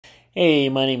Hey,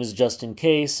 my name is Justin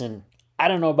Case, and I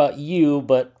don't know about you,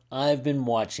 but I've been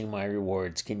watching my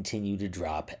rewards continue to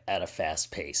drop at a fast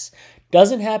pace.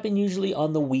 Doesn't happen usually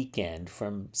on the weekend.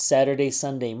 From Saturday,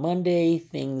 Sunday, Monday,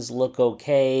 things look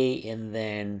okay, and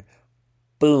then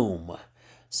boom.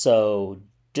 So,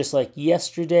 just like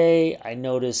yesterday, I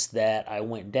noticed that I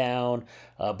went down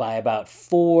by about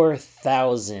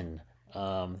 4,000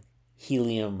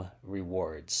 Helium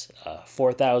rewards.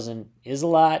 4,000 is a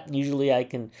lot. Usually I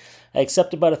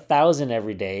accept about 1,000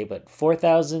 every day, but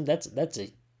 4,000, that's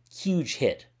a huge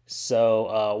hit.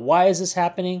 So why is this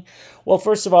happening? Well,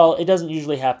 first of all, it doesn't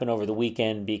usually happen over the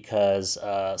weekend because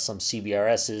some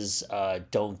CBRSs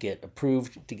don't get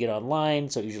approved to get online.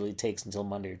 So it usually takes until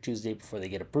Monday or Tuesday before they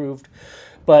get approved.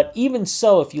 But even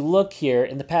so, if you look here,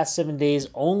 in the past 7 days,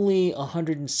 only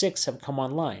 106 have come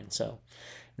online. So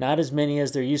not as many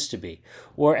as there used to be.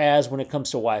 Whereas when it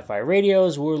comes to Wi-Fi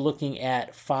radios, we're looking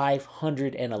at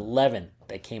 511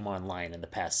 that came online in the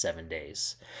past 7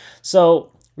 days.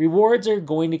 So rewards are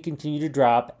going to continue to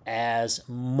drop as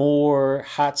more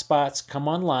hotspots come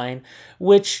online,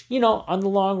 which, on the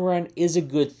long run is a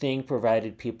good thing,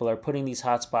 provided people are putting these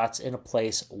hotspots in a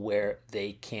place where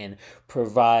they can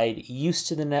provide use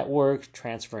to the network,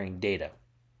 transferring data.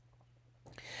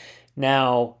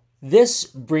 Now, this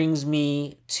brings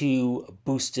me to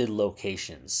boosted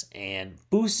locations. And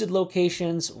boosted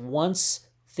locations, once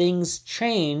things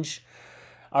change,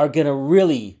 are going to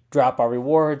really drop our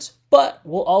rewards, but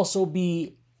will also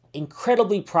be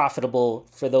incredibly profitable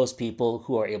for those people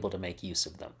who are able to make use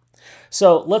of them.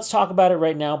 So let's talk about it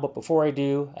right now. But before I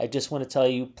do, I just want to tell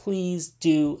you, please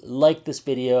do like this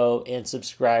video and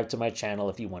subscribe to my channel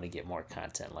if you want to get more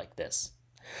content like this.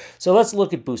 So let's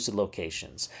look at boosted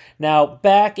locations. Now,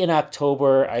 back in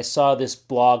October, I saw this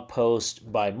blog post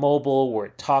by Mobile where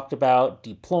it talked about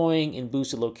deploying in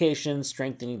boosted locations,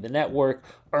 strengthening the network,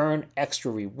 earn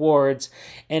extra rewards,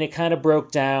 and it kind of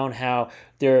broke down how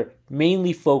they're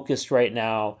mainly focused right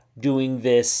now doing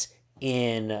this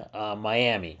in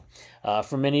Miami.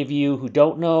 For many of you who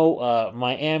don't know,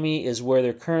 Miami is where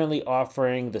they're currently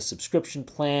offering the subscription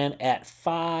plan at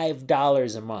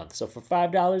 $5 a month. So for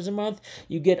 $5 a month,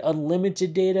 you get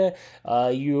unlimited data.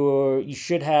 You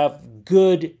should have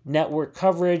good network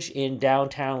coverage in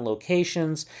downtown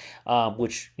locations,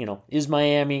 which is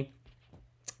Miami.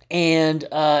 And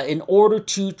in order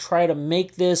to try to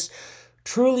make this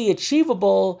truly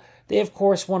achievable, they of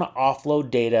course want to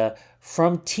offload data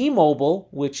from T-Mobile,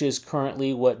 which is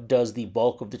currently what does the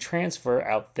bulk of the transfer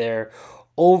out there,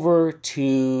 over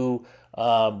to,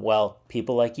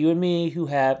 people like you and me who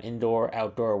have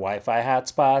indoor-outdoor Wi-Fi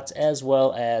hotspots as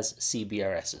well as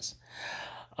CBRSs.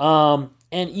 And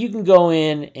you can go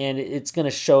in and it's going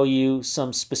to show you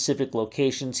some specific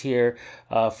locations here.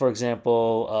 For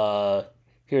example,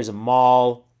 here's a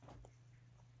mall,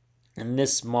 and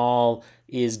this mall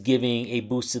is giving a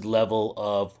boosted level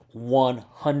of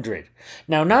 100.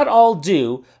 Now, not all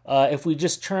do. If we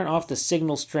just turn off the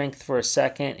signal strength for a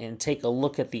second and take a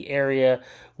look at the area,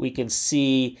 we can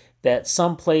see that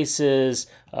some places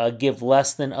give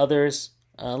less than others.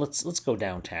 Let's go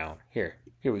downtown. Here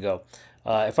we go.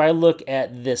 If I look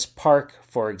at this park,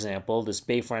 for example, this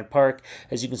Bayfront Park,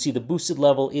 as you can see, the boosted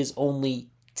level is only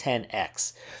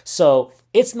 10x. So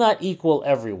it's not equal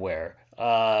everywhere.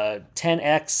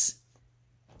 10x,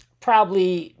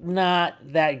 probably not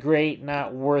that great,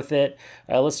 not worth it.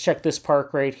 Let's check this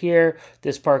park right here.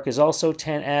 This park is also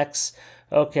 10x.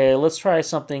 Okay, let's try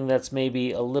something that's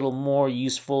maybe a little more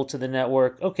useful to the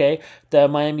network. Okay, the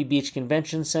Miami Beach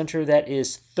Convention Center, that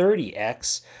is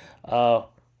 30x.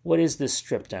 What is this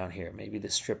strip down here? Maybe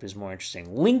this strip is more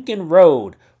interesting. Lincoln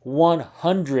Road,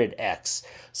 100x.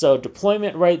 So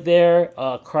deployment right there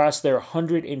across their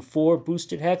 104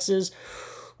 boosted hexes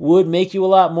would make you a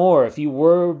lot more. If you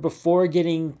were before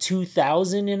getting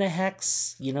 2,000 in a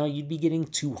hex, you'd be getting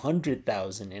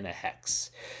 200,000 in a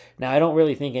hex. Now, I don't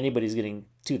really think anybody's getting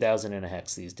 2,000 in a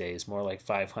hex these days, more like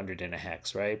 500 in a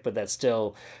hex, right? But that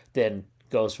still then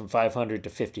goes from 500 to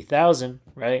 50,000,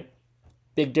 right?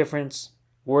 Big difference,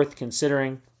 worth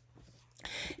considering.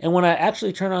 And when I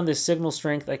actually turn on this signal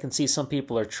strength, I can see some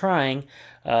people are trying.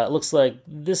 It looks like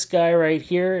this guy right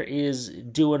here is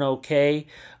doing okay,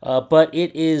 but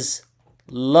it is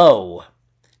low.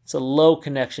 It's a low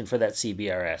connection for that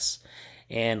CBRS.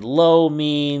 And low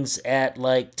means at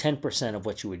like 10% of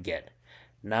what you would get,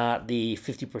 not the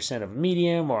 50% of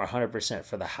medium or 100%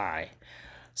 for the high.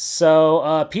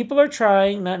 So people are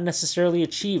trying, not necessarily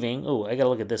achieving. Oh, I got to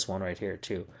look at this one right here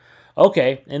too.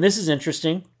 Okay, and this is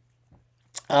interesting.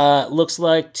 Looks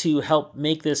like to help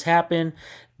make this happen,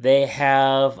 they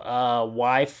have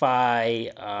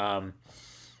Wi-Fi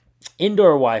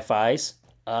indoor Wi-Fi's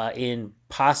in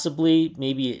possibly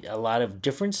maybe a lot of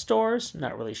different stores.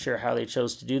 Not really sure how they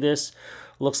chose to do this.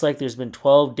 Looks like there's been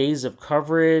 12 days of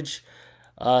coverage.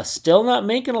 Still not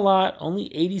making a lot,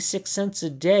 only 86 cents a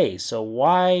day. So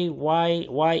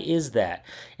why is that?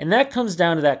 And that comes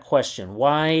down to that question.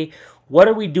 What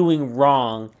are we doing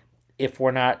wrong if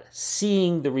we're not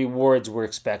seeing the rewards we're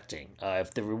expecting?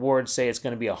 If the rewards say it's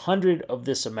going to be 100 of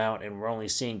this amount and we're only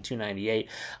seeing 298,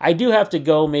 I do have to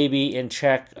go maybe and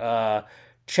check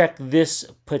this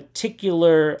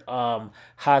particular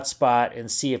hotspot and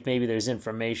see if maybe there's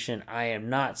information I am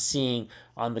not seeing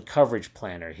on the coverage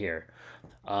planner here.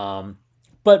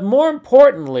 But more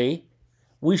importantly,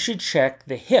 we should check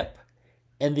the HIP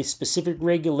and the specific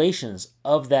regulations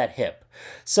of that HIP.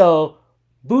 So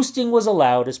boosting was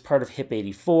allowed as part of HIP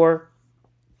 84.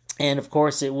 And of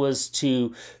course, it was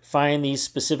to find these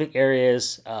specific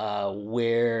areas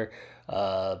where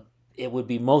it would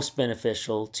be most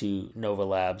beneficial to Nova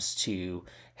Labs to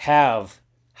have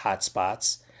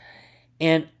hotspots.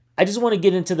 And I just want to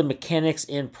get into the mechanics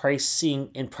and pricing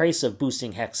and price of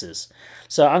boosting hexes.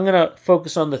 So I'm going to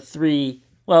focus on the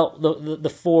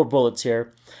the 4 bullets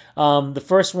here. The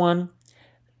first one,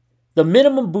 the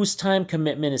minimum boost time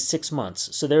commitment is 6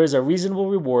 months. So there is a reasonable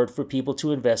reward for people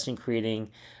to invest in creating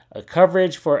a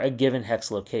coverage for a given hex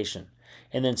location.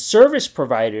 And then service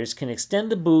providers can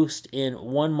extend the boost in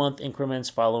 1 month increments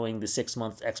following the 6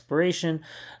 month expiration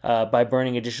by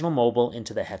burning additional mobile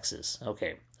into the hexes.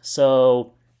 Okay,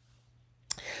 so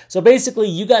basically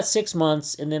you got 6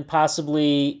 months, and then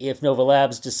possibly if Nova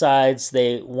Labs decides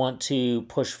they want to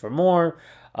push for more,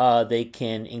 they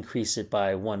can increase it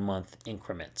by 1 month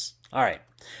increments. All right.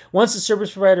 Once the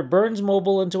service provider burns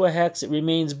mobile into a hex, it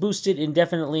remains boosted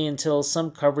indefinitely until some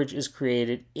coverage is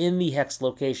created in the hex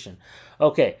location.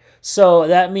 Okay, so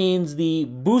that means the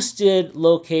boosted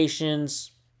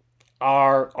locations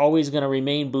are always going to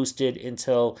remain boosted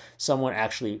until someone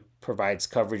actually provides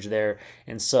coverage there.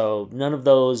 And so none of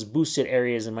those boosted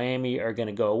areas in Miami are going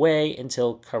to go away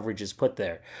until coverage is put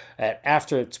there.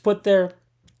 After it's put there,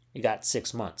 you got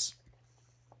 6 months.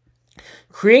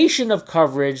 Creation of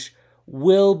coverage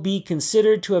will be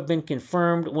considered to have been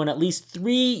confirmed when at least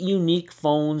 3 unique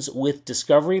phones with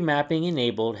Discovery mapping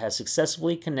enabled have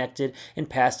successfully connected and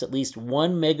passed at least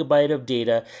 1 megabyte of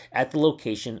data at the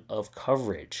location of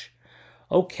coverage.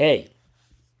 Okay,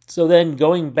 so then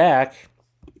going back,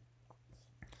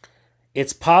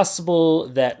 it's possible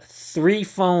that 3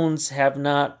 phones have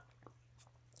not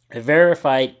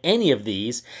verified any of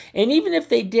these, and even if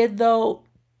they did, though,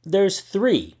 there's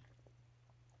 3.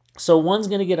 So one's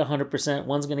going to get 100%,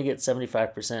 one's going to get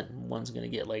 75%, and one's going to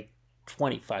get like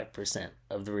 25%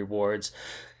 of the rewards.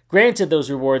 Granted,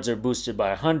 those rewards are boosted by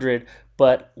 100,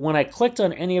 but when I clicked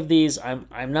on any of these,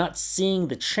 I'm not seeing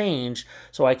the change,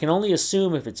 so I can only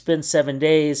assume if it's been 7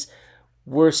 days,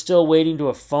 we're still waiting to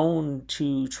a phone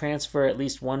to transfer at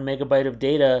least 1 megabyte of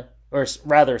data, or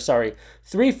rather, sorry,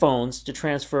 3 phones to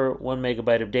transfer 1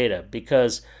 megabyte of data,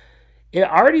 because it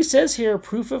already says here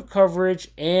proof of coverage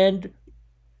and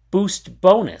boost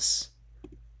bonus.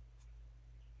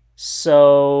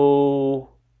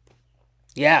 So,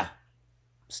 yeah,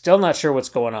 still not sure what's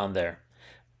going on there.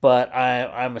 But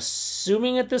I'm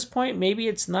assuming at this point maybe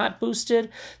it's not boosted.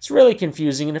 It's really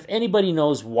confusing, and if anybody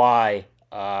knows why,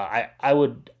 I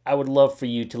would love for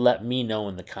you to let me know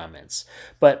in the comments.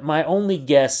 But my only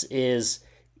guess is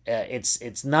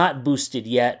it's not boosted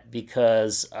yet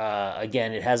because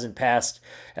again, it hasn't passed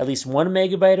at least 1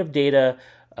 megabyte of data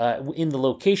in the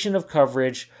location of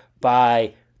coverage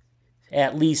by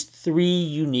at least 3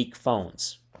 unique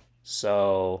phones.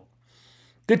 So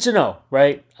good to know,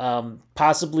 right?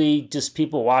 Possibly just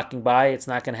people walking by, it's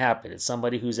not going to happen. It's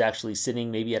somebody who's actually sitting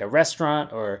maybe at a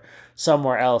restaurant or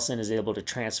somewhere else and is able to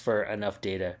transfer enough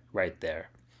data right there.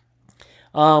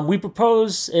 We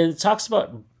propose, and it talks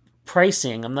about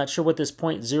pricing. I'm not sure what this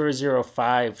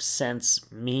 0.005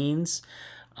 cents means,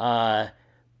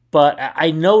 but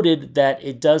I noted that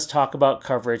it does talk about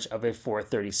coverage of a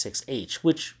 436H,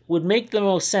 which would make the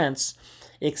most sense,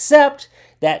 except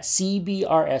that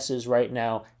CBRSs right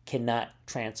now cannot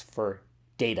transfer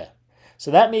data.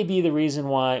 So that may be the reason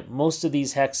why most of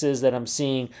these hexes that I'm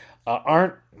seeing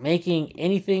aren't making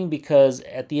anything, because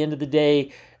at the end of the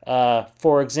day,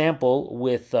 for example,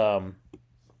 with,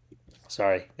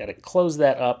 sorry, got to close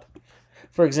that up.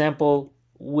 For example,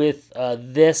 with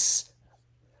this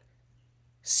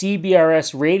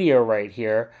CBRS radio right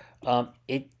here,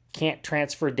 it can't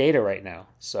transfer data right now.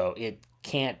 So it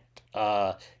can't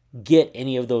get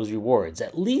any of those rewards,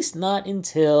 at least not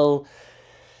until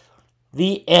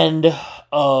the end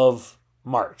of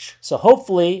March. So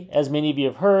hopefully, as many of you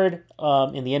have heard,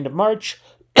 in the end of March,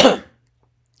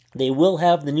 they will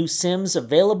have the new SIMs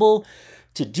available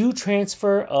to do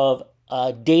transfer of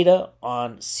data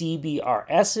on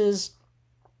CBRSs.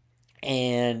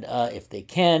 And if they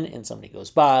can, and somebody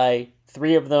goes by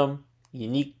 3 of them,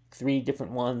 unique 3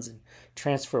 different ones, and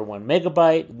transfer 1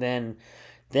 megabyte,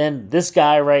 then this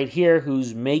guy right here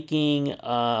who's making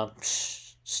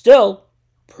still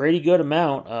pretty good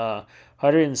amount,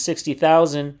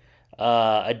 160,000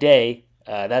 a day.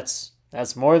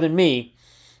 That's more than me.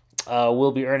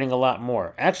 Will be earning a lot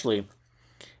more. Actually,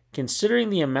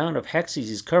 considering the amount of hexes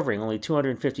he's covering, only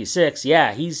 256.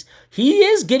 Yeah, he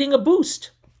is getting a boost.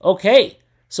 Okay,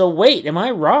 so wait, am I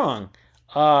wrong?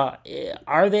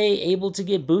 Are they able to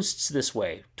get boosts this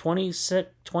way?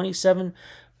 27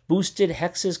 boosted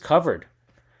hexes covered.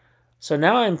 So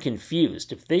now I'm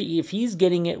confused. If he's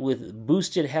getting it with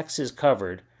boosted hexes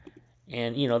covered,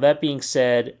 and that being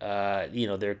said,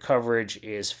 their coverage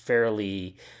is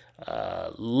fairly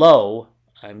low,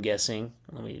 I'm guessing.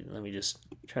 Let me just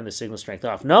turn the signal strength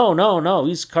off. No.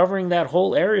 He's covering that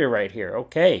whole area right here.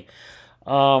 Okay.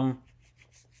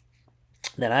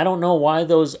 Then I don't know why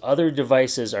those other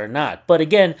devices are not. But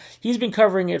again, he's been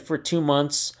covering it for 2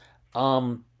 months.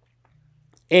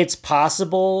 It's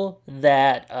possible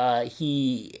that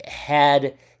he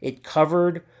had it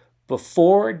covered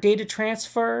before data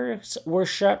transfers were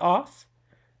shut off.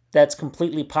 That's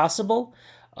completely possible.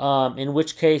 In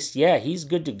which case, yeah, he's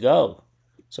good to go.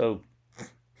 So,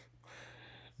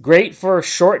 great for a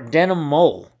short denim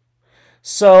mole.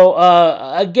 So,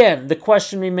 again, the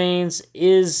question remains,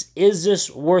 is this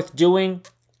worth doing?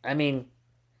 I mean,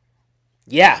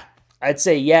 yeah, I'd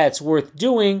say, yeah, it's worth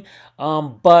doing.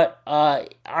 But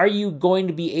are you going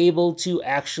to be able to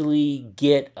actually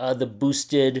get the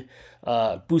boosted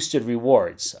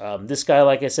rewards? This guy,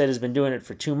 like I said, has been doing it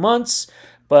for 2 months,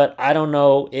 but I don't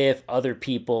know if other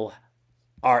people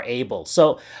are able.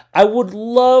 So I would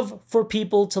love for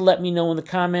people to let me know in the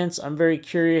comments. I'm very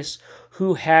curious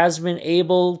who has been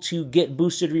able to get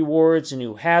boosted rewards and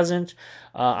who hasn't.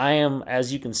 I am,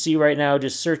 as you can see right now,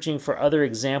 just searching for other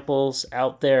examples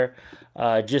out there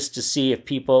just to see if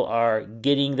people are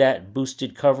getting that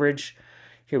boosted coverage.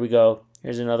 Here we go.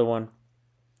 Here's another one.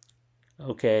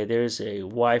 Okay, there's a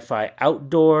Wi-Fi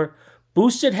outdoor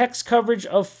boosted hex coverage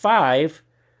of 5,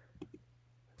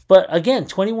 but again,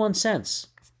 21 cents.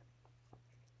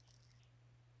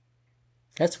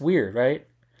 That's weird, right?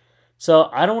 So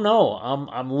I don't know.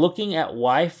 I'm looking at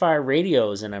Wi-Fi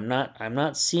radios, and I'm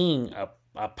not seeing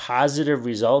a positive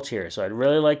result here. So I'd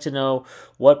really like to know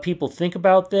what people think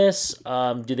about this.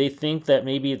 Do they think that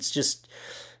maybe it's just,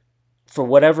 for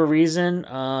whatever reason,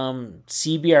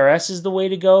 CBRS is the way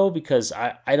to go? Because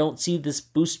I don't see this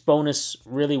boost bonus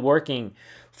really working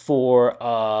for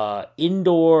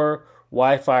indoor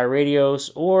Wi-Fi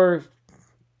radios or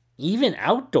even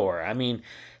outdoor. I mean,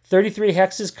 33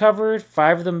 hexes covered,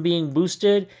 5 of them being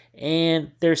boosted,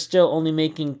 and they're still only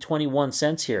making 21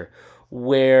 cents here.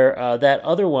 Where that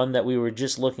other one that we were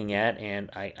just looking at, and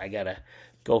I gotta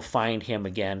go find him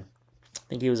again. I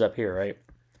think he was up here, right?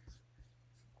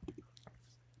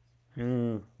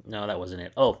 No, that wasn't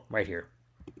it. Oh, right here.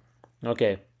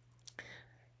 Okay.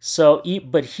 So,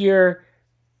 but here,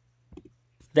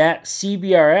 that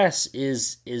CBRS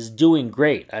is doing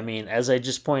great. I mean, as I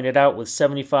just pointed out, with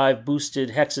 75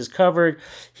 boosted hexes covered,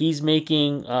 he's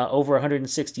making over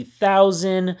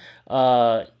 160,000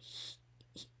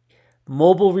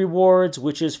 mobile rewards,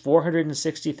 which is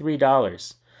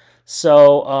 $463.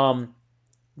 So,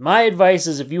 my advice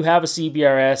is, if you have a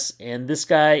CBRS, and this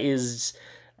guy is,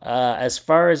 as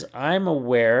far as I'm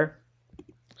aware,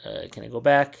 can I go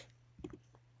back?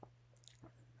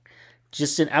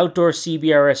 Just an outdoor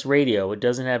CBRS radio. It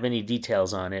doesn't have any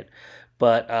details on it.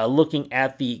 But looking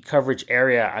at the coverage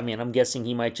area, I mean, I'm guessing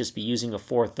he might just be using a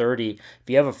 430. If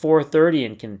you have a 430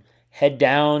 and can head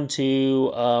down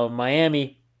to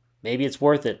Miami, maybe it's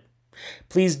worth it.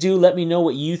 Please do let me know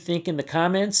what you think in the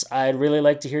comments. I'd really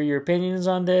like to hear your opinions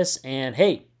on this. And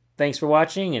hey, thanks for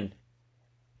watching, and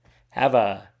have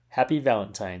a happy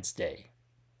Valentine's Day.